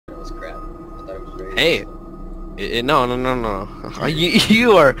Hey, no.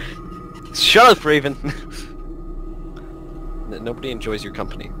 You are. Shut up, Raven. Nobody enjoys your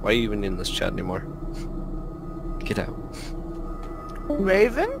company. Why are you even in this chat anymore? Get out.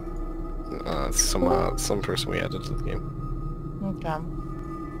 Raven? Some person we added to the game. Okay.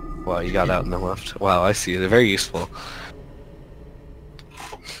 Wow, you got out and then left. Wow, I see. They're very useful.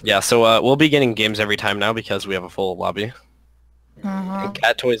 Yeah, so we'll be getting games every time now because we have a full lobby. And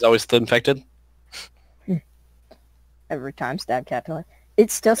Cat Toy is always still infected. Every time, stab Cat Toy.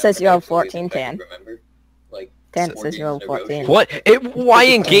 It still says you're level 14, Tan. Like, 10 says you're level 14. What? Why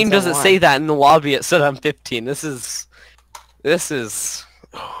in game does it say that in the lobby? It said I'm 15. This is. It's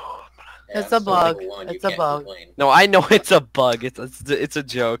a bug. It's a bug. No, I know it's a bug. It's a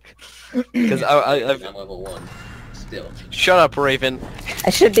joke. Because I'm level 1. Still. Shut up, Raven. I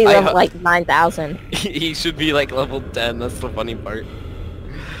should be level like 9,000. He should be like level 10. That's the funny part.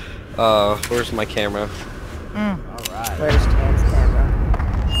 Where's my camera? Alright. Where's Tan's camera?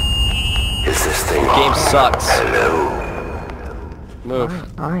 Is this thing Game sucks. Hello. Move.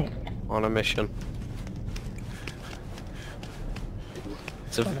 Alright. On a mission.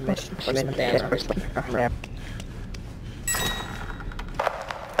 It's a mission.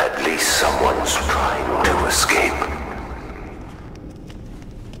 At least someone's trying to escape.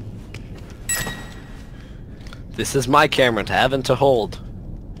 This is my camera to have and to hold.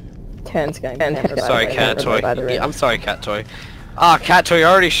 Tan's going Sorry, Cat Toy. Yeah, I'm sorry, Cat Toy. Ah, Cat Toy, you're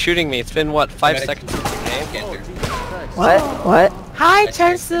already shooting me. It's been, what, 5 seconds into the game? What? Hi,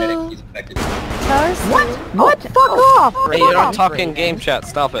 Tarsu! What? Fuck off! Hey, you're not talking game chat.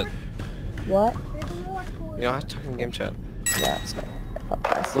 Stop it. What? You're not talking game chat. Yeah, sorry.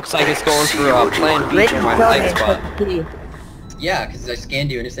 Looks like it's going for Plan B for my flag spot. Yeah, because I scanned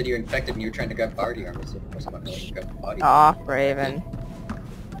you and it said you were infected and you were trying to grab body armor, so of course I'm not going to grab the body armor. Off, Raven.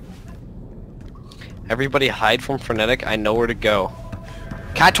 Everybody hide from Frenetic. I know where to go.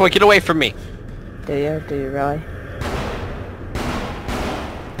 Cat Toy, get away from me! Do you? Do you really?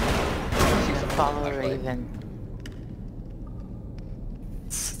 Follow Raven.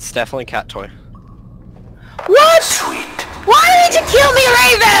 It's definitely Cat Toy. What? Sweet. Why did you kill me,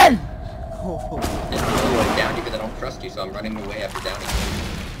 Raven? I downed you because I don't trust you, so I'm running away after downing you.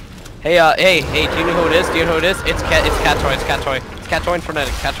 Hey, hey, do you know who it is? Do you know who it is? It's Cat Toy, it's Cat Toy. It's Cat Toy and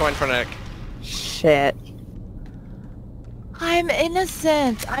Frenetic, Cat Toy and Frenetic. Shit. I'm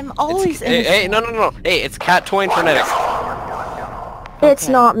innocent. I'm always innocent. Hey, no. Hey, it's Cat Toy and Frenetic. It's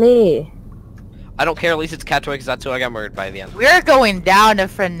not me. I don't care, at least it's Cat Toy because that's who I got murdered by the end. We're going down if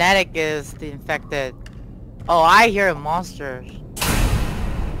Frenetic is the infected. Oh, I hear monsters.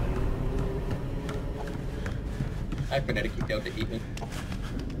 Hi, Frenetic, you failed to eat me.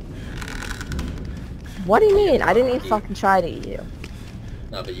 What do you mean? I didn't even fucking try to eat you.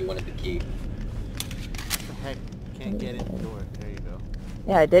 No, but you wanted the key. Heck, can't get in the door. There you go.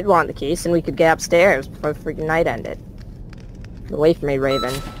 Yeah, I did want the keys, and we could get upstairs before the freaking night ended. Get away from me,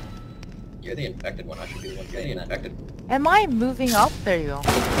 Raven. You're the infected one, I should be the one getting infected. Am I moving up? There you go.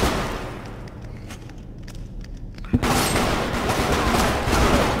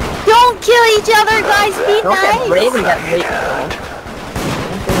 Don't kill each other, guys! Be Don't nice! get Raven get lethal.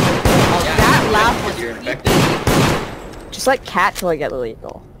 That laugh was You're infected. Just let Cat Toy get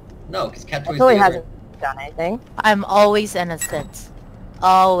lethal. No, because Cat Toy's Cat Toy the hasn't done anything. I'm always innocent.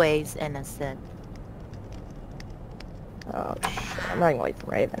 Always innocent. Oh shit, I'm running away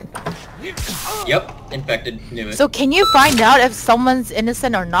from Raven. Yep, infected. Knew it. So can you find out if someone's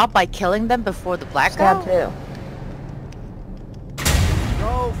innocent or not by killing them before the blackout? Stab too.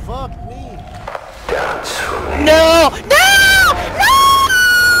 No, fuck me. No! No! No!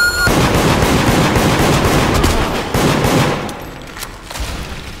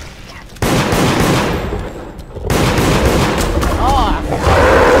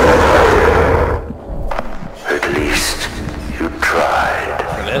 At least you tried.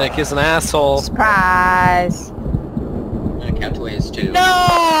 Frenetic is an asshole. Surprise! Cat Toy is too.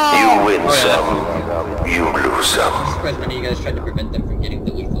 No! You win some, you lose some. I'm surprised none of you guys tried to prevent them from getting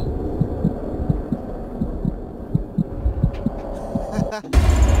the lethal.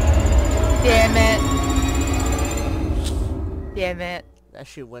 Damn it. Damn it. That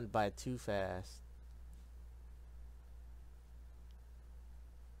shit went by too fast.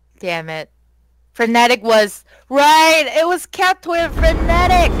 Damn it. Frenetic was right. It was Cat Toy and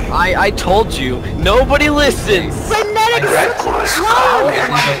Frenetic. I told you, nobody listens. Frenetic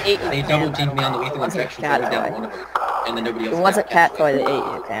They double teamed me on the lethal infection, so I was down one of them. And then nobody else. It wasn't Cat Toy that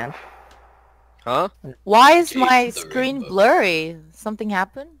ate you, Tan. Huh? Why is my screen blurry? Something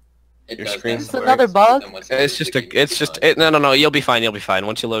happened? It Your does screen's that It's another sometimes, bug? then once It's you just load a, the game, it's you'll just, be fine. no, you'll be fine,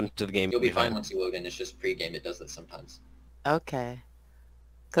 Once you load into the game, You'll be fine once you load in, it's just pre-game, it does that sometimes. Okay.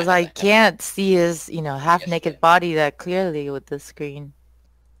 Because I can't see his, you know, half-naked body that clearly with the screen.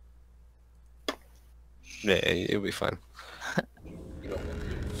 Yeah, you'll be fine. You don't want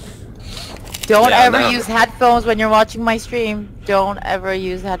to. Don't Yeah, ever no. use headphones when you're watching my stream. Don't ever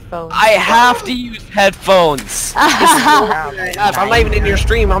use headphones. I have to use headphones! I'm not even in your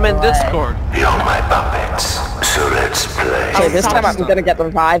stream, I'm in Discord. You're my puppets, so let's play. Okay, this time I'm Stop. gonna get the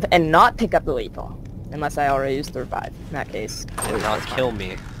revive and not pick up the lethal. Unless I already used the revive. In that case. And not kill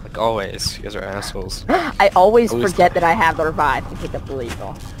me. Like always. You guys are assholes. I always Always forget that I have the revive to pick up the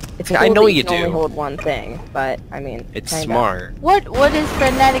lethal. It's Yeah, cool I know that you can only do. hold one thing, but I mean, It's kinda. smart. What is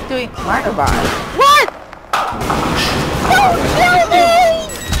Frenetic doing? My revive. What? Don't kill me!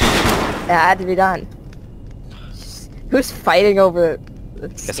 It had to be done. Who's fighting over the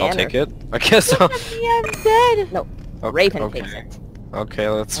Guess scanner? I'll take it. I guess I'll... I'm dead. No, Okay, Raven okay. takes it. Okay,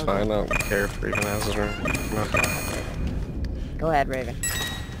 that's fine. I don't care if Raven has it or not. Go ahead, Raven.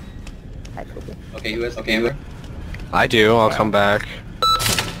 Hi, Poopy. Okay, who has the camera? I do, I'll come back.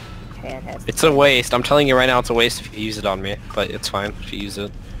 Tan has. It's a waste. I'm telling you right now it's a waste if you use it on me. But it's fine if you use it.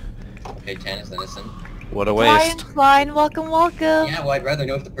 Okay, Tan is innocent. What a Fine, waste. fine. Welcome, welcome. Yeah, well, I'd rather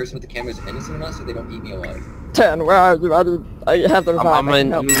know if the person with the camera is innocent or not so they don't eat me alive. Tan, where are you? I have the revive. I'm I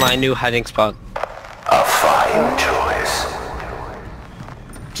in can help. my new hiding spot. A fine choice.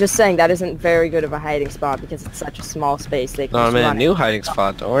 Just saying, that isn't very good of a hiding spot because it's such a small space. They can No, I'm just in a run new it. hiding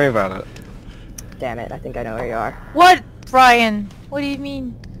spot. Don't worry about it. Damn it, I think I know where you are. What, Brian? What do you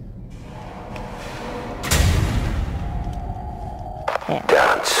mean?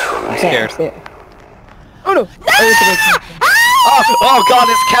 Dance for I'm me. scared. Oh no! Oh god,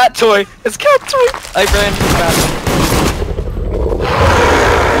 it's cat toy! It's cat toy! I ran too fast.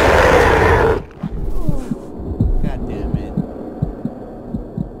 God damn it.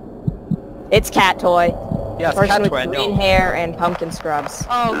 It's cat toy. Yeah, it's Person cat with toy, I green know. hair and pumpkin scrubs.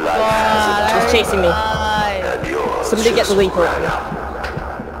 Oh god. He's chasing me. And yours Somebody get the lethal.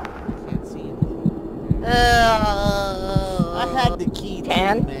 Can't see him. Uh, I had the key,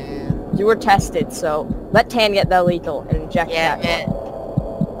 Tan? man. You were tested, so let Tan get the lethal and inject yeah, cat man. toy.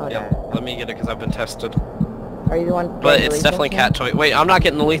 Oh, Yeah, let me get it because I've been tested. Are you the one? But getting the it's lethal, definitely Tan? cat toy. Wait, I'm not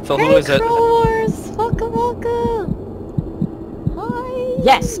getting the lethal. Who Hey, is it? Crowars! Welcome, welcome. Hi.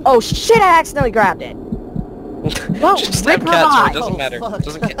 Yes! Oh shit, I accidentally grabbed it. No, Just rip have cat toy. revive. Doesn't matter. fuck.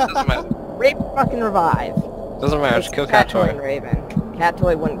 Doesn't matter. Rape fucking revive. Doesn't matter. Just kill cat toy toy. and Raven. Cat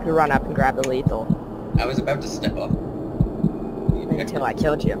toy wouldn't run up and grab the lethal I was about to step up. until I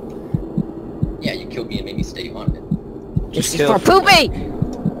killed you. Yeah, you killed me and made me stay on it. This Just is kill. for Poopy!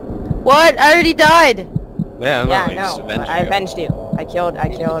 What? I already died. Yeah, Yeah, I just no, avenged I you. avenged you. I killed, You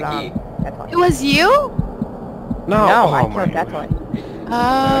killed the key. Cat toy. It was you? No, No, oh I my killed Cat toy.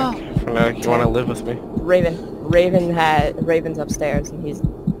 Oh. For now, you want to live with me? Raven's upstairs and he's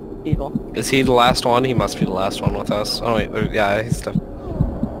evil. Is he the last one? He must be the last one with us. Oh wait, yeah, he's the...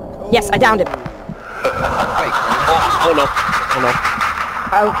 Yes, I downed him. Oh no. Oh no.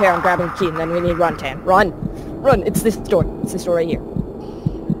 I don't care, I'm grabbing the key and then we need run, Tan. Run! Run! It's this door. It's this door right here.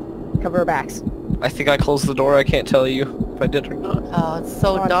 Cover our backs. I think I closed the door. I can't tell you if I did or not. Oh, it's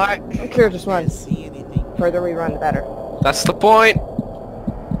so Run. dark. I don't care, just run. Can't see anything. Further we run, the better. That's the point.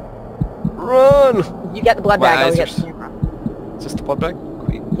 Run! You get the blood My bag, I'll eyes get are the camera. Is this the blood bag?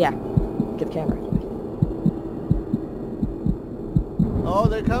 Wait. Yeah. Get the camera. Oh,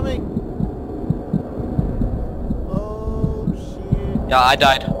 they're coming. Oh, shit. Yeah, I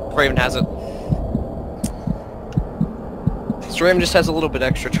died. Raven has it. So Raven just has a little bit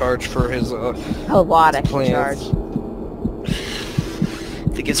extra charge for his A lot extra plans. charge. I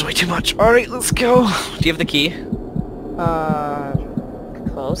think it's way too much. Alright, let's go. Do you have the key?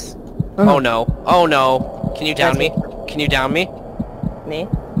 Close. Oh no. Oh no. Can you down me? Can you down me? Me?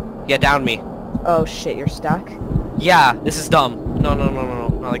 Yeah, down me. Oh shit, you're stuck? Yeah, this is dumb. No, no, no, no,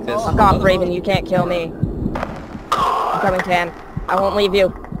 no. Not like this. Fuck off, Raven, you can't kill me. I'm coming, Tan. I won't leave you.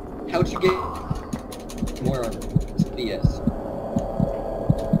 How'd you get more armor? It's BS.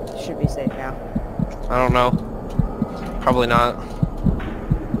 Should be safe now. I don't know. Probably not.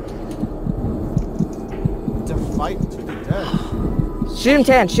 It's a fight to the death. Shoot him,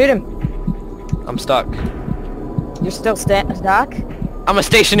 Tan, shoot him! I'm stuck. You're still stuck? I'm a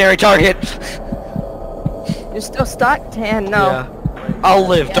stationary target. You're still stuck, Tan? No. Yeah. I'll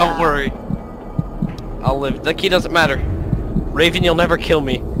live, don't worry. I'll live. The key doesn't matter. Raven, you'll never kill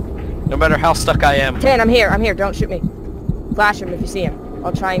me. No matter how stuck I am. Tan, I'm here, don't shoot me. Flash him if you see him.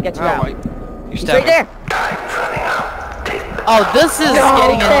 I'll try and get you out. You He's stab right there! Time's running out. Take Oh, this is No,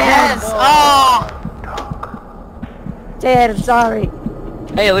 getting man. intense. Oh. Dad, I'm sorry.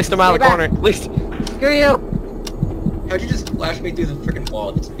 Hey, at least I'm out of the Stay corner. back. At least Screw you. How'd you just flash me through the freaking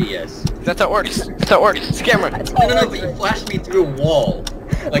wall? That's BS. that's how it works. That's how it works. It's a camera. No, but you flashed me through a wall.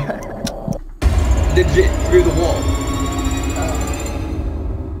 Like, legit through the wall.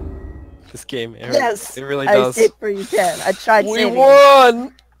 This game, it, Yes. it really I does. saved for you, Dad. I tried We saving you.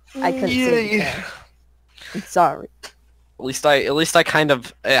 won. I couldn't save you, Dad. I'm sorry. At least I kind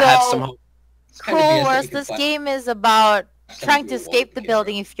of had some hope. It's kind of BS Cool that Wars, you can this flash game is about something trying through to a wall escape with the a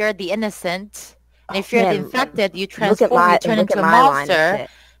building camera. if you're the innocent. And if you're the Man, infected, you Look at transform, my you turn look into at a my line of monster shit.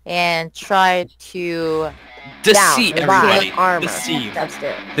 and try to... Deceit, Down, revive, everybody. armor. Deceive. That's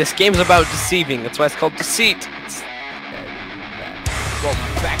it. This game's about deceiving. That's why it's called Deceit. It's... Well,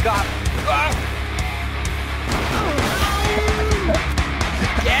 back up. Ah!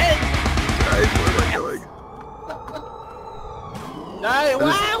 Get it? Guys, what am I doing? No,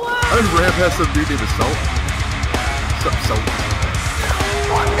 I just ran past some dude named Assault. Assault.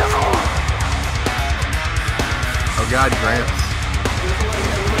 Wonderful. Oh god, Gramps.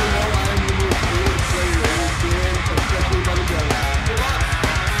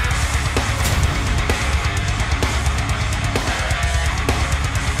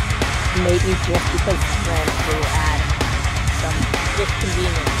 Maybe just because friends will add some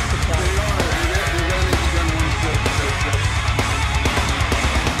inconvenience to kill.